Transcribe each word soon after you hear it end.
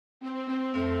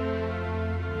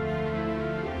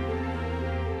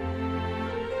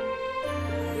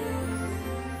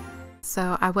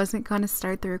so I wasn't going to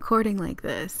start the recording like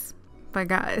this. But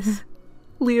guys,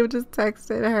 Leo just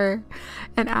texted her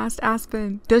and asked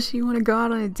Aspen, does she want to go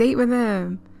out on a date with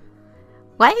him?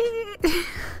 What?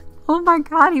 Oh my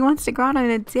god, he wants to go out on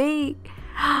a date.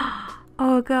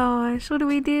 Oh gosh, what do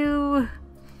we do?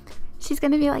 She's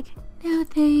gonna be like, no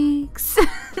thanks.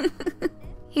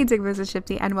 Hey Diggers, it's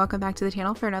Shiipty and welcome back to the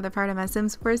channel for another part of my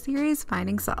Sims 4 series,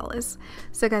 Finding Solace.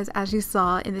 So guys, as you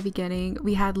saw in the beginning,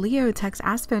 we had Leo text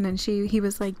Aspen and he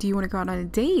was like, do you want to go out on a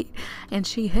date? And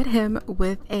she hit him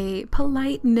with a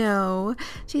polite no.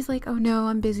 She's like, oh no,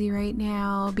 I'm busy right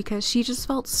now, because she just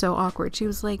felt so awkward. She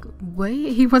was like, what?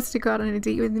 He wants to go out on a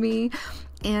date with me?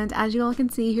 And as you all can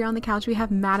see here on the couch, we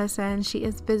have Madison. She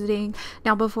is visiting.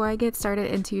 Now, before I get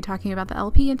started into talking about the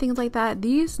LP and things like that,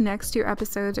 these next two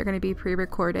episodes are going to be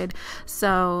pre-recorded.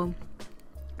 So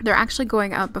they're actually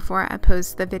going up before I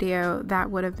post the video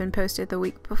that would have been posted the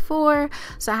week before.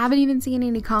 So I haven't even seen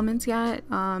any comments yet.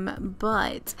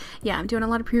 But yeah, I'm doing a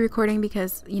lot of pre-recording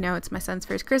because, you know, it's my son's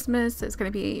first Christmas. So it's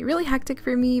going to be really hectic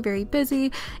for me, very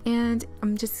busy. And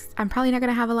I'm probably not going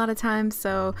to have a lot of time.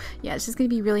 So yeah, it's just going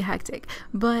to be really hectic.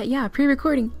 But yeah,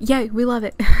 pre-recording. Yay, we love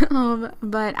it.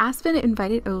 But Aspen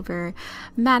invited over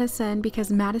Madison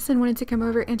because Madison wanted to come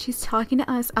over and she's talking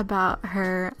to us about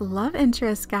her love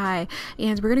interest guy.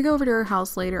 And we're gonna go over to her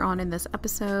house later on in this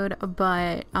episode,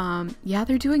 but yeah,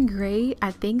 they're doing great.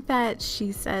 I think that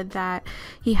she said that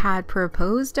he had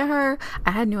proposed to her.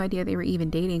 I had no idea they were even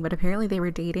dating, but apparently they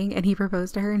were dating and he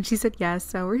proposed to her and she said yes.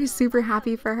 So we're just super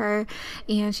happy for her,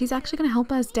 and she's actually gonna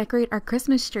help us decorate our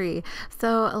Christmas tree.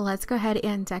 So let's go ahead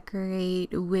and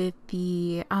decorate with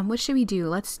the what should we do?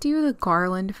 Let's do the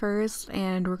garland first,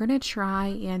 and we're gonna try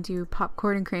and do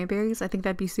popcorn and cranberries. I think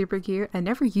that'd be super cute. I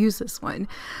never use this one,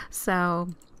 so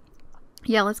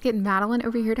yeah, let's get Madeline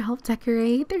over here to help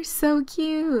decorate. They're so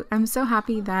cute. I'm so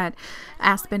happy that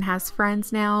Aspen has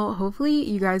friends now. Hopefully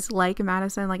you guys like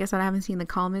Madison. Like I said, I haven't seen the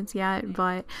comments yet,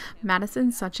 but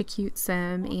Madison's such a cute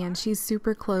sim and she's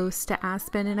super close to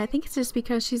Aspen, and I think it's just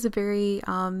because she's a very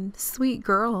sweet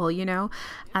girl, you know.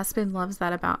 Aspen loves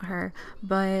that about her,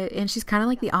 and she's kind of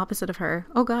like the opposite of her.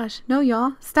 Oh gosh, no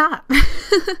y'all, stop.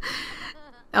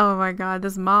 Oh my god,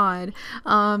 this mod.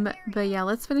 But yeah,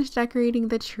 let's finish decorating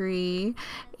the tree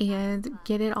and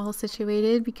get it all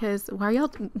situated, because why are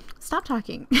y'all stop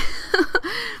talking?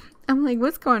 I'm like,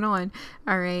 what's going on?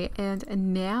 All right,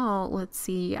 and now let's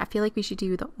see. I feel like we should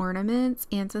do the ornaments,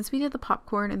 and since we did the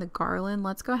popcorn and the garland,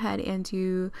 let's go ahead and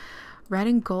do red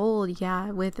and gold,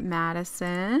 yeah, with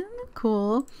Madison.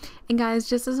 Cool. And guys,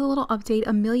 just as a little update,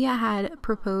 Amelia had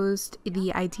proposed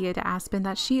the idea to Aspen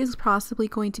that she is possibly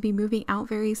going to be moving out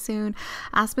very soon.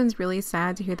 Aspen's really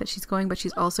sad to hear that she's going, but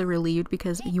she's also relieved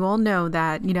because you all know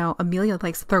that, you know, Amelia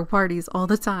likes to throw parties all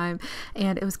the time,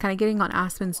 and it was kind of getting on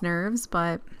Aspen's nerves,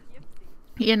 but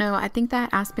you know, I think that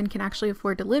Aspen can actually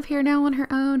afford to live here now on her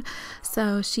own,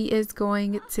 so she is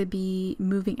going to be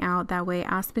moving out. That way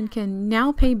Aspen can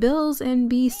now pay bills and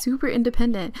be super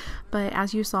independent. But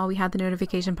as you saw, we had the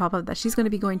notification pop up that she's going to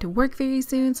be going to work very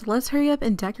soon, so let's hurry up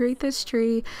and decorate this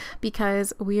tree,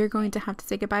 because we are going to have to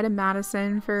say goodbye to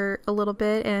Madison for a little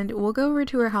bit, and we'll go over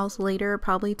to her house later,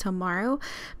 probably tomorrow,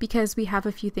 because we have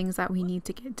a few things that we need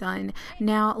to get done.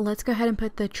 Now let's go ahead and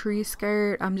put the tree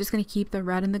skirt. I'm just going to keep the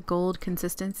red and the gold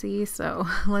consistency, so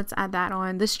let's add that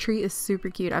on. This tree is super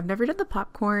cute. I've never done the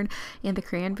popcorn and the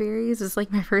cranberries. It's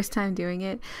like my first time doing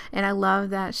it, and I love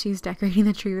that she's decorating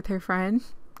the tree with her friend.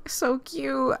 So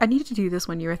cute. I need to do this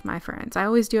one year with my friends. I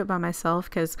always do it by myself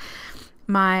because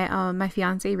my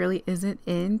fiance really isn't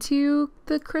into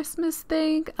the Christmas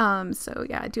thing, so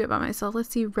yeah, I do it by myself. Let's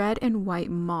see, red and white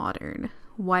modern,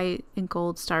 white and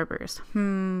gold starburst.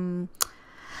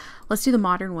 Let's do the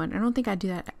modern one. I don't think I do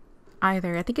that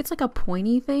either. I think it's like a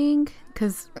pointy thing,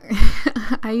 because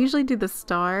I usually do the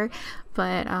star,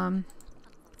 but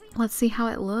let's see how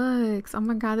it looks. Oh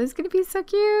my god, this is gonna be so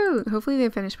cute. Hopefully they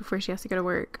finish before she has to go to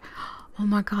work. Oh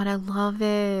my god, I love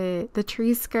it. The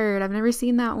tree skirt, I've never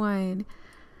seen that one.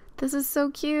 This is so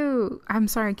cute. I'm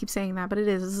sorry I keep saying that, but it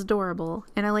is. It's adorable.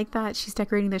 And I like that she's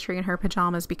decorating the tree in her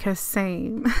pajamas, because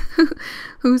same.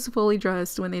 Who's fully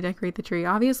dressed when they decorate the tree?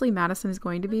 Obviously Madison is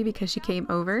going to be, because she came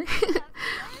over.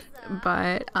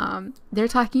 But they're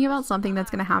talking about something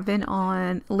that's going to happen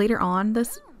later on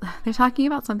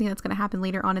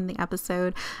in the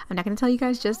episode. I'm not going to tell you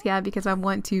guys just yet, because I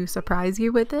want to surprise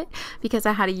you with it, because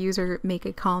I had a user make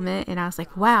a comment and I was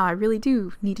like, wow, I really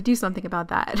do need to do something about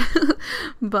that.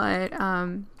 But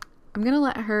I'm gonna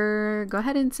let her go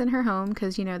ahead and send her home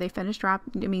because, you know, they finished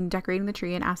decorating the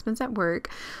tree and Aspen's at work.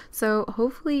 So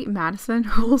hopefully Madison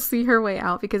will see her way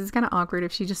out because it's kind of awkward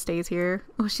if she just stays here.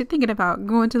 Oh, she's thinking about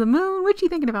going to the moon. What's she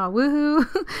thinking about? Woohoo.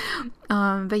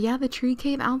 But yeah, the tree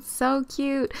came out so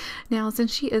cute. Now,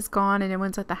 since she is gone and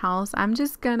everyone's at the house, I'm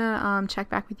just gonna check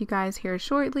back with you guys here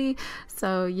shortly.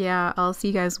 So yeah, I'll see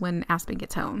you guys when Aspen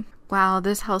gets home. Wow,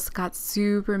 this house got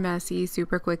super messy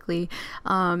super quickly.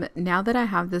 Now that I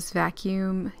have this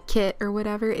vacuum kit or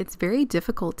whatever, it's very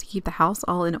difficult to keep the house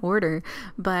all in order.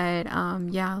 But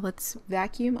yeah, let's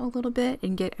vacuum a little bit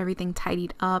and get everything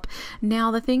tidied up.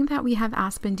 Now, the thing that we have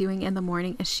Aspen doing in the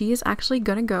morning is she is actually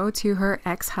gonna go to her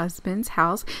ex-husband's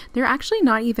house. They're actually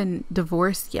not even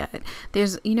divorced yet.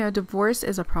 There's, you know, divorce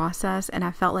is a process, and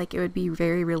I felt like it would be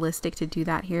very realistic to do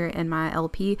that here in my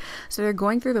LP. So they're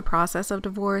going through the process of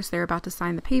divorce. They're about to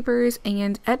sign the papers,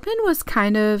 and Edmund was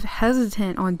kind of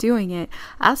hesitant on doing it.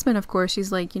 Aspen, of course,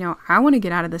 she's like, you know, I want to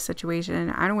get out of this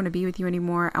situation. I don't want to be with you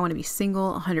anymore. I want to be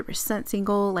single, 100%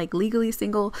 single, like legally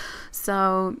single.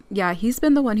 So yeah, he's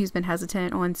been the one who's been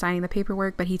hesitant on signing the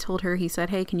paperwork, but he told her, he said,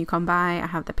 hey, can you come by? I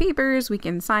have the papers. We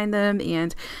can sign them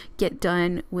and get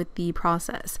done with the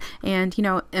process. And, you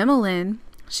know, Emmeline,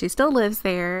 she still lives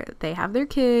there. They have their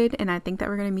kid, and I think that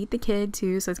we're going to meet the kid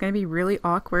too, so it's going to be really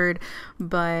awkward.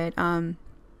 But I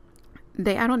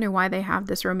don't know why they have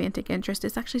this romantic interest.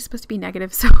 It's actually supposed to be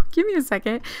negative, so give me a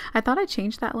second. I thought I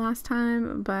changed that last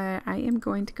time, but I am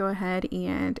going to go ahead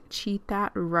and cheat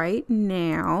that right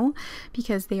now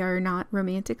because they are not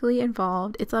romantically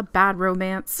involved. It's a bad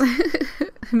romance.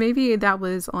 Maybe that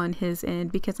was on his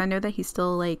end because I know that he's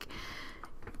still like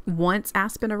wants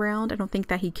Aspen around. I don't think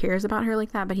that he cares about her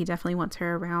like that, but he definitely wants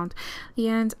her around.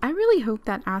 And I really hope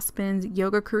that Aspen's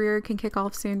yoga career can kick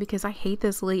off soon because I hate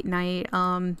this late night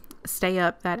stay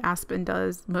up that Aspen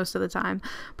does most of the time.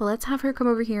 But let's have her come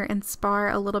over here and spar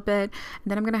a little bit, and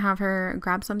then I'm gonna have her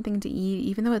grab something to eat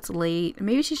even though it's late.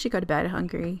 Maybe she should go to bed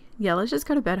hungry. Yeah, let's just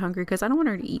go to bed hungry because I don't want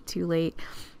her to eat too late.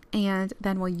 And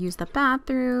then we'll use the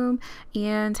bathroom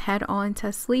and head on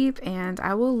to sleep, and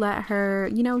I will let her,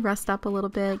 you know, rest up a little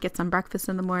bit, get some breakfast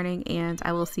in the morning, and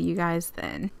I will see you guys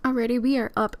then. Alrighty, we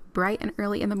are up bright and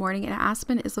early in the morning, and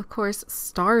Aspen is of course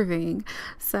starving,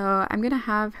 so I'm gonna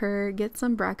have her get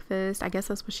some breakfast. I guess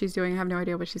that's what she's doing. I have no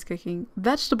idea what she's cooking.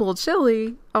 Vegetable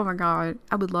chili, oh my god,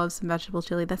 I would love some vegetable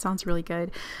chili. That sounds really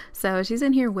good. So she's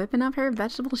in here whipping up her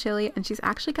vegetable chili, and she's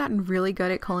actually gotten really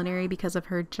good at culinary because of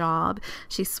her job.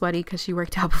 She's sweaty because she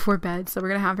worked out before bed, so we're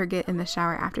gonna have her get in the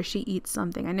shower after she eats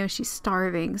something. I know she's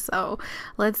starving, so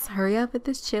let's hurry up with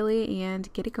this chili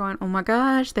and get it going. Oh my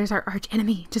gosh, there's our arch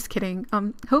enemy. Just kidding.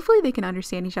 Hopefully they can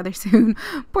understand each other soon.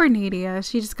 Poor Nadia,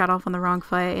 she just got off on the wrong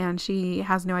foot and she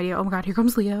has no idea. Oh my god, here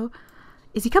comes Leo.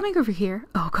 Is he coming over here?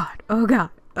 Oh god, oh god,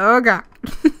 oh god.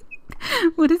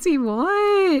 What does he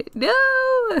want? No.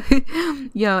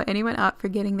 Yo, anyone up for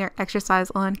getting their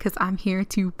exercise on? Because I'm here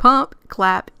to pump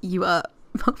clap you up.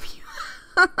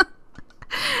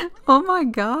 Oh my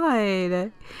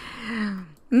god.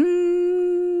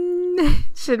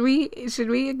 Should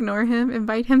we ignore him,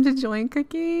 invite him to join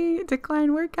cooking,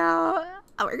 decline workout?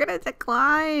 Oh, we're gonna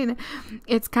decline.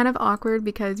 It's kind of awkward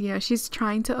because, you know, she's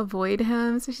trying to avoid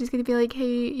him, so she's gonna be like,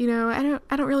 hey, you know,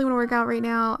 I don't really want to work out right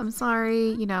now, I'm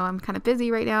sorry, you know, I'm kind of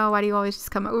busy right now, why do you always just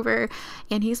come over?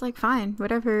 And he's like, fine,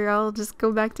 whatever, I'll just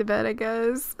go back to bed, I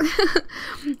guess.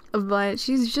 But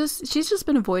she's just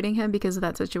been avoiding him because of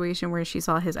that situation where she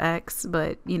saw his ex.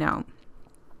 But, you know,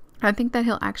 I think that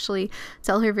he'll actually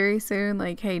tell her very soon,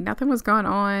 like, hey, nothing was going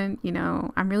on, you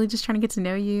know, I'm really just trying to get to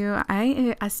know you.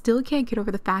 I still can't get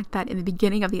over the fact that in the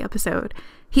beginning of the episode,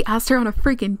 he asked her on a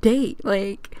freaking date.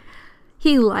 Like,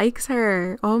 he likes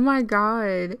her. Oh my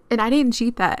god. And I didn't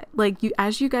cheat that. Like,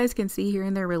 as you guys can see here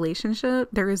in their relationship,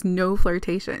 there is no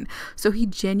flirtation. So he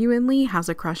genuinely has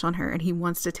a crush on her and he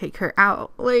wants to take her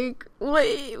out. Like,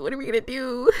 wait, what are we gonna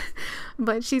do?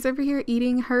 But she's over here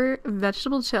eating her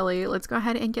vegetable chili. Let's go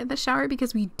ahead and get in the shower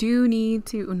because we do need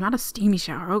to, not a steamy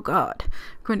shower, oh god.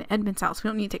 We're going to Edmund's house, we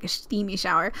don't need to take a steamy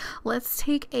shower. Let's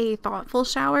take a thoughtful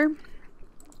shower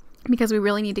because we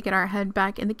really need to get our head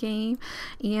back in the game.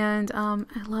 And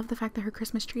I love the fact that her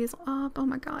Christmas tree is up. Oh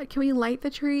my god, can we light the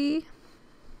tree?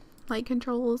 Light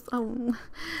controls. Oh,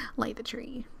 light the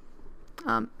tree.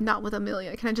 Not with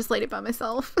Amelia. Can I just light it by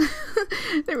myself?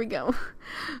 There we go.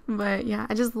 But yeah,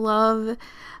 I just love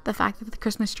the fact that the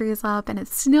Christmas tree is up and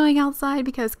it's snowing outside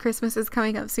because Christmas is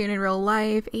coming up soon in real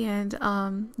life. And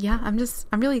yeah, I'm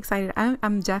really excited.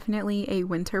 I'm definitely a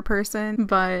winter person,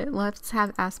 but let's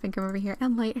have Aspen come over here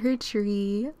and light her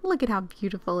tree. Look at how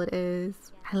beautiful it is.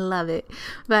 I love it.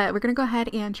 But we're gonna go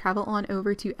ahead and travel on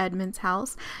over to Edmund's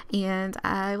house, and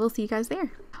I will see you guys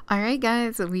there. All right,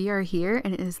 guys, we are here,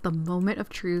 and it is the moment of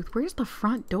truth. Where's the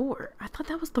front door? I thought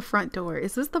that was the front door.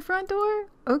 Is this the front door?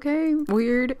 Okay,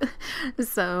 weird.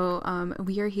 So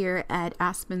we are here at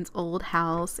Aspen's old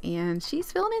house, and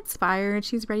she's feeling inspired.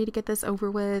 She's ready to get this over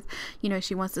with. You know,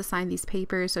 she wants to sign these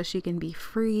papers so she can be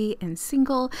free and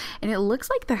single. And it looks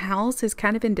like the house is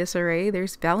kind of in disarray.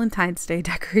 There's Valentine's Day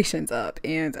decorations up,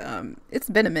 and it's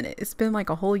been a minute. It's been like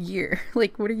a whole year.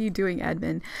 Like, what are you doing,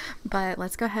 Edmund? But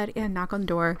let's go ahead and knock on the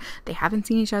door. They haven't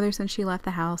seen each other since she left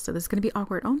the house, so this is gonna be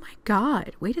awkward. Oh my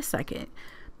god, wait a second.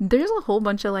 There's a whole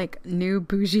bunch of like new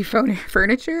bougie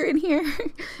furniture in here,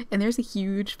 and there's a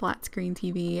huge flat screen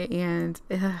TV, and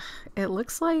it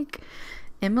looks like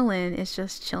Emmeline is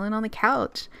just chilling on the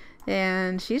couch,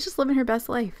 and she's just living her best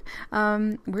life.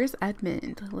 Where's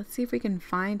Edmund? Let's see if we can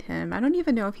find him. I don't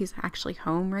even know if he's actually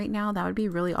home right now. That would be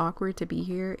really awkward to be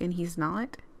here and he's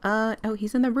not. Oh,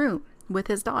 he's in the room with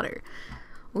his daughter.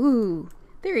 Ooh,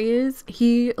 there he is.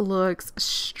 He looks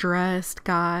stressed,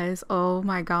 guys. Oh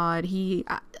my god. He's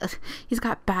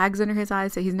got bags under his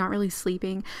eyes, so he's not really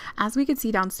sleeping. As we can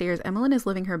see downstairs, Emmeline is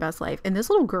living her best life, and this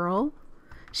little girl,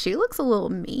 she looks a little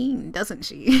mean, doesn't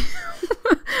she?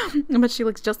 But she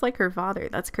looks just like her father.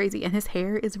 That's crazy. And his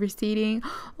hair is receding.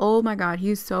 Oh my god,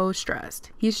 he's so stressed.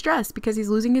 He's stressed because he's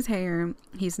losing his hair.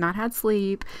 He's not had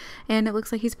sleep, and it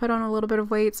looks like he's put on a little bit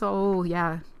of weight. So oh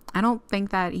yeah, I don't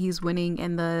think that he's winning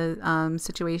in the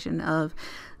situation of,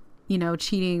 you know,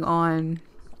 cheating on.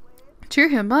 Cheer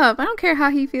him up. I don't care how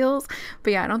he feels.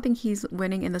 But yeah, I don't think he's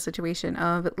winning in the situation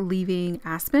of leaving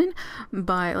Aspen.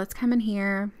 But let's come in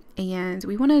here, and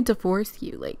we want to divorce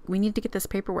you. Like, we need to get this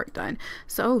paperwork done.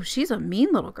 So she's a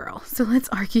mean little girl. So let's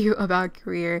argue about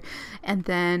career, and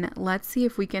then let's see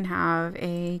if we can have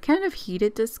a kind of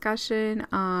heated discussion.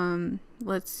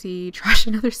 Let's see, trash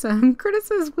another some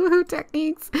criticism, woohoo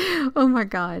techniques. Oh my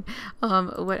god.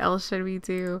 What else should we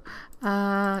do?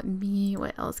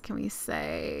 What else can we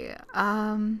say?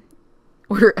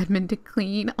 Order Edmund to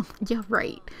clean. Oh, yeah,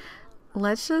 right.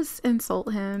 Let's just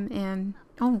insult him, and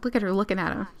oh, look at her looking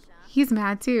at him. He's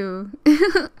mad too.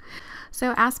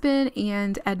 So Aspen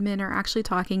and Edmund are actually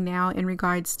talking now in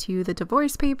regards to the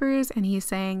divorce papers, and he's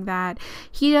saying that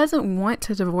he doesn't want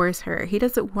to divorce her. He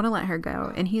doesn't want to let her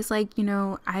go. And he's like, you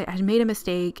know, I made a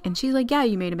mistake. And she's like, yeah,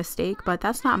 you made a mistake, but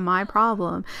that's not my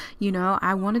problem. You know,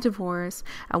 I want a divorce.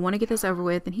 I want to get this over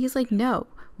with. And he's like, no,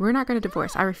 we're not going to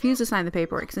divorce. I refuse to sign the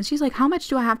paperwork. And she's like, how much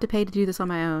do I have to pay to do this on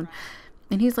my own?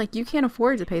 And he's like, you can't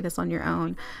afford to pay this on your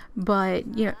own.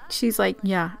 But, you know, she's like,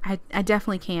 yeah, I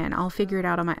definitely can. I'll figure it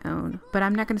out on my own. But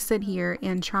I'm not going to sit here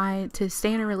and try to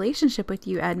stay in a relationship with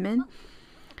you, Edmund.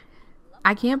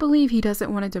 I can't believe he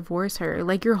doesn't want to divorce her.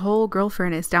 Like, your whole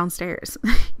girlfriend is downstairs.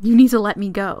 You need to let me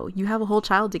go. You have a whole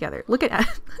child together. Look at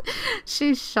her.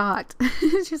 She's shocked.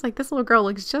 She's like, this little girl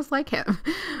looks just like him.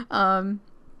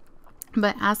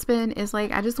 But Aspen is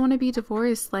like, I just want to be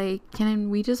divorced. Like, can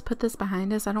we just put this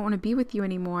behind us? I don't want to be with you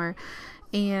anymore.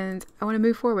 And I want to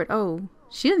move forward. Oh,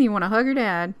 she doesn't even want to hug her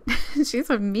dad. She's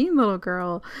a mean little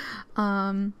girl.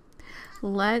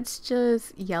 Let's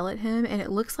just yell at him. And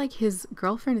it looks like his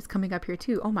girlfriend is coming up here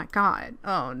too. Oh my god.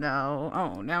 Oh no.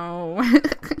 Oh no.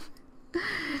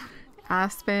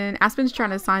 Aspen's trying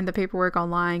to sign the paperwork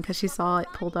online because she saw it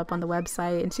pulled up on the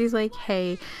website. And she's like,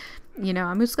 hey, you know,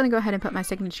 I'm just going to go ahead and put my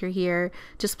signature here.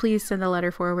 Just please send the letter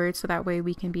forward so that way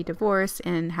we can be divorced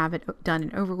and have it done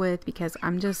and over with, because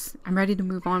I'm ready to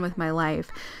move on with my life.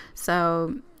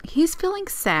 So he's feeling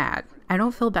sad. I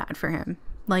don't feel bad for him,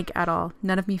 like, at all.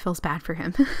 None of me feels bad for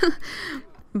him.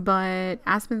 But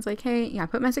Aspen's like, hey, yeah,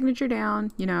 put my signature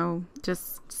down, you know,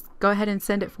 just go ahead and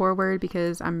send it forward,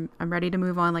 because I'm ready to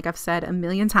move on, like I've said a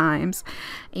million times,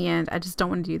 and I just don't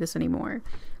want to do this anymore.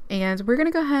 And we're going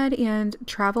to go ahead and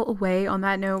travel away. On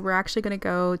that note, we're actually going to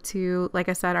go to, like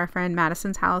I said, our friend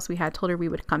Madison's house. We had told her we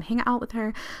would come hang out with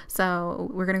her. So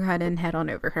we're going to go ahead and head on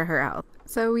over to her house.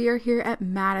 So we are here at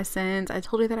Madison's. I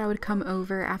told her that I would come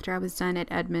over after I was done at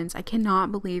Edmund's. I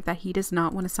cannot believe that he does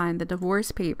not want to sign the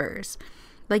divorce papers.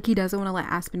 Like, he doesn't want to let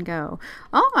Aspen go.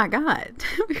 Oh my God.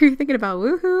 We're thinking about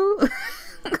woohoo.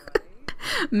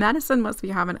 Madison must be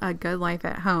having a good life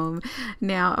at home.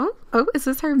 Now, oh, is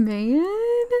this her man?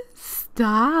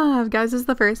 Stop. Guys, this is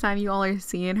the first time you all are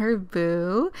seeing her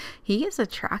boo. He is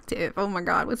attractive. Oh my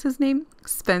God, what's his name?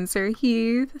 Spencer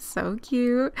Heath. So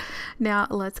cute. Now,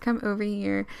 let's come over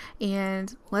here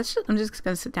and I'm just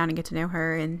going to sit down and get to know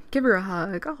her and give her a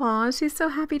hug. Aw, she's so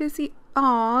happy to see.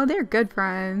 Aw, they're good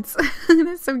friends.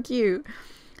 That's so cute.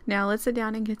 Now let's sit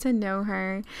down and get to know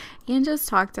her and just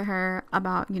talk to her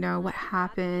about, you know, what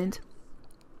happened.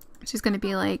 She's going to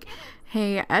be like,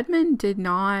 hey, Edmund did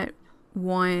not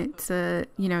want to,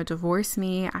 you know, divorce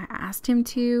me. I asked him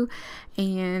to,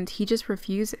 and he just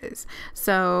refuses.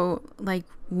 So like,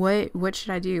 what should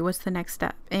I do? What's the next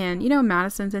step? And you know,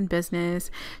 Madison's in business.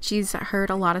 She's heard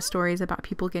a lot of stories about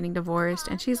people getting divorced,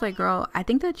 and she's like, girl, I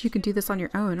think that you can do this on your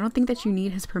own. I don't think that you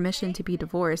need his permission to be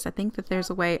divorced. I think that there's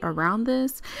a way around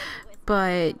this,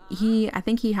 but I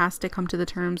think he has to come to the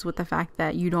terms with the fact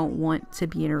that you don't want to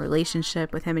be in a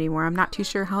relationship with him anymore. I'm not too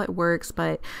sure how it works,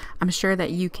 but I'm sure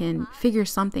that you can figure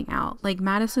something out. Like,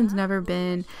 Madison's never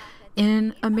been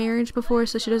in a marriage before,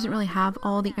 so she doesn't really have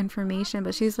all the information,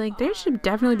 but she's like, there should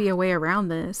definitely be a way around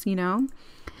this, you know?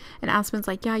 And Aspen's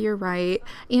like, yeah, you're right.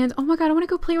 And oh my god, I want to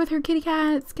go play with her kitty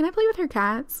cats. Can I play with her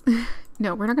cats?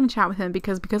 No, we're not going to chat with him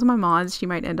because of my mods, she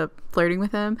might end up flirting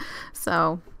with him.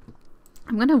 So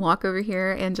I'm gonna walk over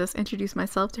here and just introduce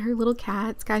myself to her little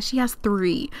cats. Guys, she has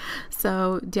 3.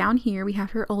 So down here we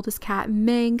have her oldest cat,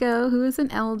 Mango, who is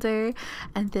an elder.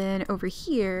 And then over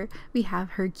here we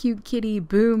have her cute kitty,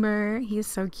 Boomer. He's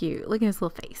so cute. Look at his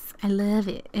little face. I love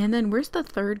it. And then where's the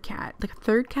third cat? The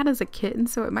third cat is a kitten,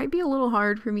 so it might be a little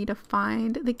hard for me to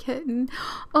find the kitten.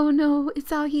 Oh no,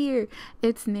 it's out here.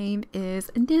 Its name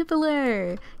is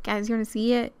Nibbler. Guys, you wanna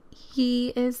see it? He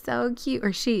is so cute.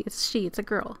 Or she. It's a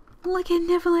girl. Look at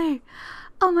Nibbler.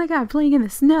 Oh my god, playing in the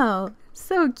snow.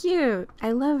 So cute.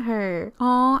 I love her.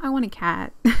 Oh, I want a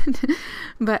cat.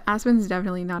 But Aspen's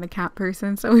definitely not a cat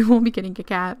person, so we won't be getting a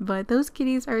cat. But those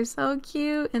kitties are so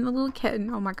cute. And the little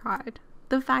kitten, oh my god.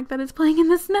 The fact that it's playing in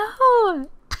the snow.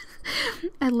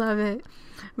 I love it.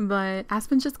 But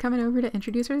Aspen's just coming over to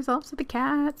introduce herself to the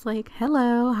cats. Like,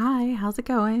 hello, hi, how's it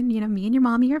going? You know, me and your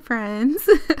mommy are friends.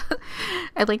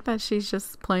 I like that she's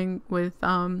just playing with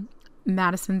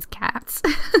Madison's cats.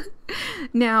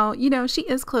 Now, you know, she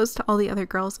is close to all the other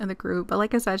girls in the group, but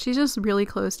like I said, she's just really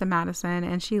close to Madison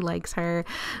and she likes her.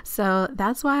 So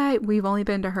that's why we've only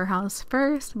been to her house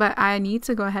first, but I need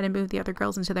to go ahead and move the other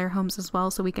girls into their homes as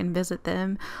well so we can visit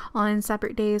them on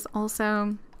separate days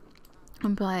also.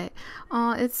 But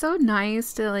it's so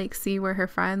nice to like see where her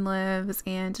friend lives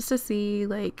and just to see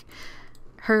like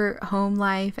her home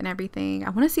life and everything.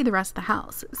 I want to see the rest of the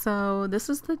house. So this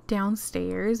is the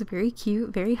downstairs. Very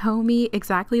cute, very homey,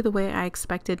 exactly the way I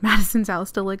expected Madison's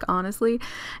house to look, honestly.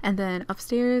 And then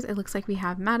upstairs it looks like we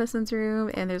have Madison's room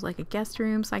and there's like a guest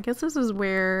room. So I guess this is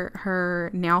where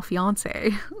her now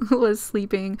fiance was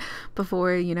sleeping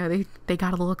before, you know, they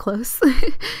got a little close.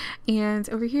 And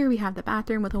over here we have the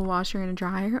bathroom with a washer and a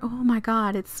dryer. Oh my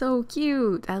god, it's so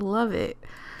cute. I love it.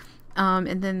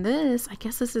 And then this, I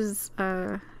guess this is,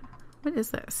 what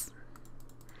is this?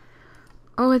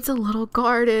 Oh, it's a little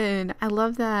garden. I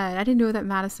love that. I didn't know that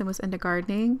Madison was into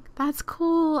gardening. That's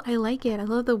cool. I like it. I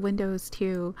love the windows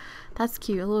too. That's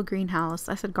cute. A little greenhouse.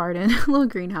 I said garden, a little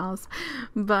greenhouse.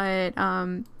 But,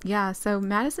 yeah, so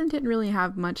Madison didn't really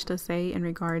have much to say in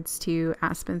regards to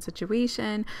Aspen's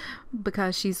situation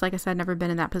because she's, like I said, never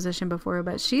been in that position before,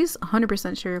 but she's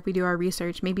 100% sure if we do our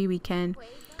research, maybe we can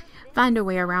find a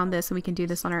way around this and we can do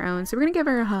this on our own. So we're gonna give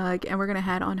her a hug and we're gonna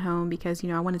head on home because, you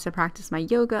know, I wanted to practice my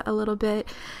yoga a little bit.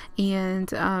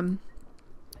 And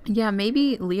yeah,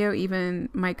 maybe Leo even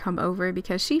might come over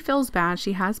because she feels bad.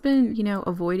 She has been, you know,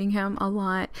 avoiding him a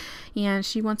lot and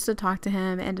she wants to talk to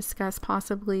him and discuss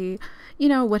possibly, you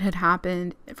know, what had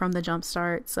happened from the jump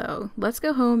start. So let's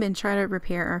go home and try to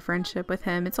repair our friendship with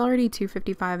him. It's already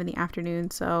 2:55 in the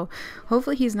afternoon, so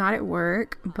hopefully he's not at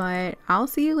work, but I'll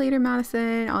see you later,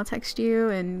 Madison. I'll text you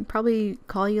and probably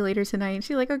call you later tonight. And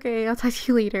she's like, okay, I'll talk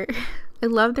to you later. I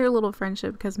love their little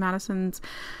friendship because Madison's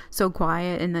so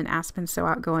quiet and then Aspen's so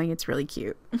outgoing. It's really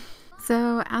cute.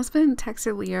 So Aspen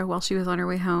texted Leo while she was on her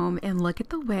way home and look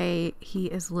at the way he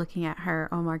is looking at her.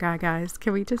 Oh my god, guys,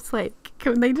 can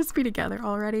they just be together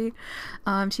already?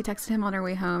 She texted him on her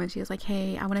way home and she was like,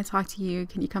 hey, I want to talk to you.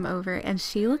 Can you come over? And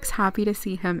she looks happy to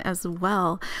see him as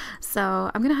well. So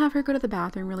I'm gonna have her go to the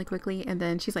bathroom really quickly and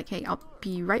then she's like, hey, I'll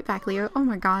be right back, Leo. Oh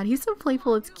my god, he's so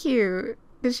playful. It's cute.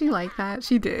 Did she like that?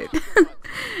 She did.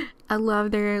 I love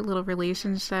their little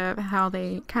relationship, how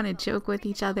they kind of joke with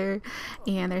each other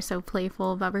and they're so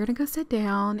playful. But we're gonna go sit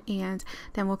down and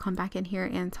then we'll come back in here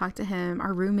and talk to him.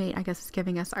 Our roommate, I guess, is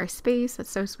giving us our space.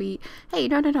 That's so sweet. Hey,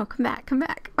 no, come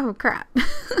back. Oh crap.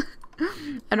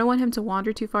 I don't want him to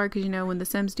wander too far because, you know, when the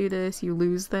Sims do this, you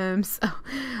lose them. So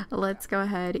let's go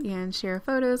ahead and share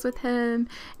photos with him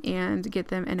and get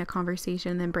them in a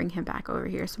conversation, then bring him back over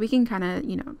here so we can kind of,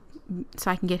 you know,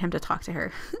 so I can get him to talk to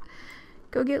her.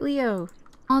 Go get Leo.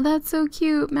 Oh, that's so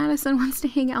cute. Madison wants to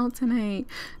hang out tonight.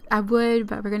 I would,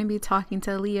 but we're going to be talking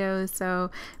to Leo, so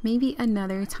maybe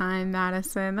another time,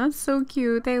 Madison. That's so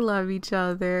cute. They love each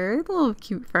other. Little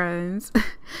cute friends.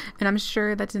 And I'm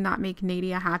sure that did not make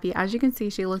Nadia happy. As you can see,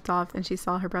 she looked off and she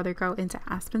saw her brother go into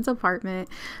Aspen's apartment.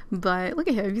 But look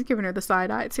at him. He's giving her the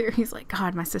side eye too. He's like,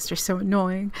 God, my sister's so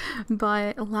annoying.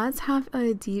 But let's have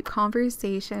a deep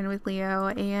conversation with Leo.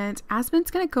 And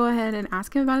Aspen's going to go ahead and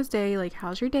ask him about his day. Like,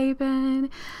 how's your day been?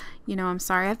 You know, I'm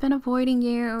sorry I've been avoiding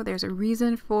you. There's a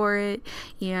reason for it.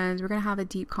 And we're going to have a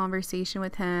deep conversation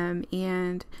with him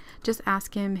and just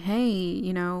ask him, hey,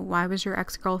 you know, why was your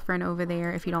ex-girlfriend over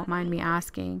there, if you don't mind me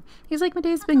asking? He's like, my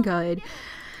day's been good.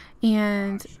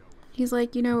 And he's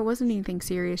like, you know, it wasn't anything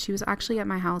serious. She was actually at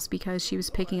my house because she was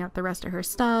picking up the rest of her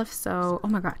stuff. So, oh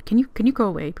my God, can you go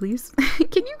away, please?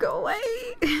 Can you go away?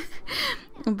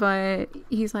 But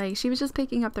he's like, she was just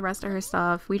picking up the rest of her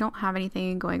stuff. We don't have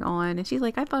anything going on. And she's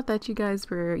like, I thought that you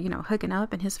guys were, you know, hooking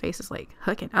up. And his face is like,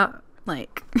 hooking up?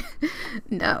 Like,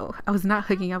 no, I was not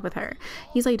hooking up with her.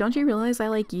 He's like, don't you realize I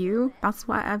like you? That's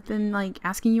why I've been like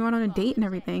asking you out on a date and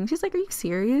everything. She's like, are you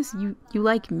serious? You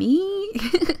like me?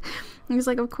 He's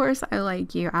like, of course I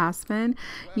like you, Aspen.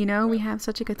 You know, we have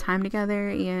such a good time together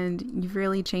and you've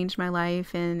really changed my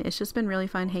life. And it's just been really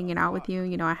fun hanging out with you.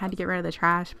 You know, I had to get rid of the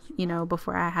trash, you know,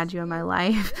 before I had you in my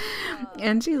life.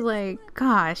 And she's like,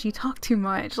 gosh, you talk too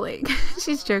much. Like,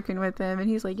 she's joking with him. And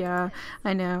he's like, yeah,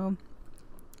 I know.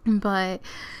 But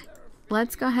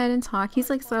let's go ahead and talk. He's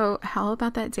like, so how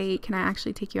about that date? Can I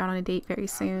actually take you out on a date very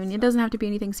soon? It doesn't have to be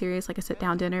anything serious like a sit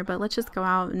down dinner, but let's just go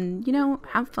out and, you know,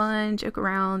 have fun, joke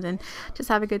around and just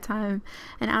have a good time.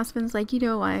 And Aspen's like, you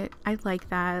know what? I like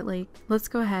that. Like, let's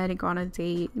go ahead and go on a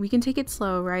date. We can take it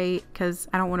slow, right? Because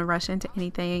I don't want to rush into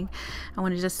anything. I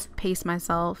want to just pace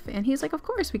myself. And he's like, of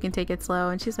course we can take it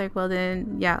slow. And she's like, well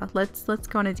then, yeah, let's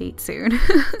go on a date soon.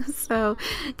 So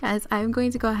guys, I'm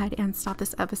going to go ahead and stop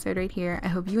this episode right here. I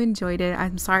hope you enjoyed it.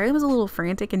 I'm sorry I was a little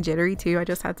frantic and jittery too. I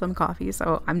just had some coffee,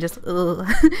 so I'm just ugh.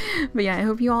 But yeah, I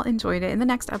hope you all enjoyed it. In the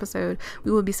next episode, we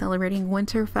will be celebrating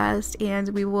Winterfest and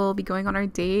we will be going on our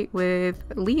date with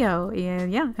Leo.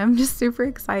 And yeah, I'm just super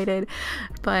excited.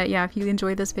 But yeah, if you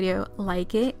enjoyed this video,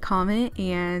 like it, comment,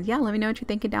 and yeah, let me know what you're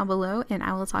thinking down below. And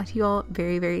I will talk to you all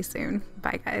very, very soon.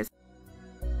 Bye, guys.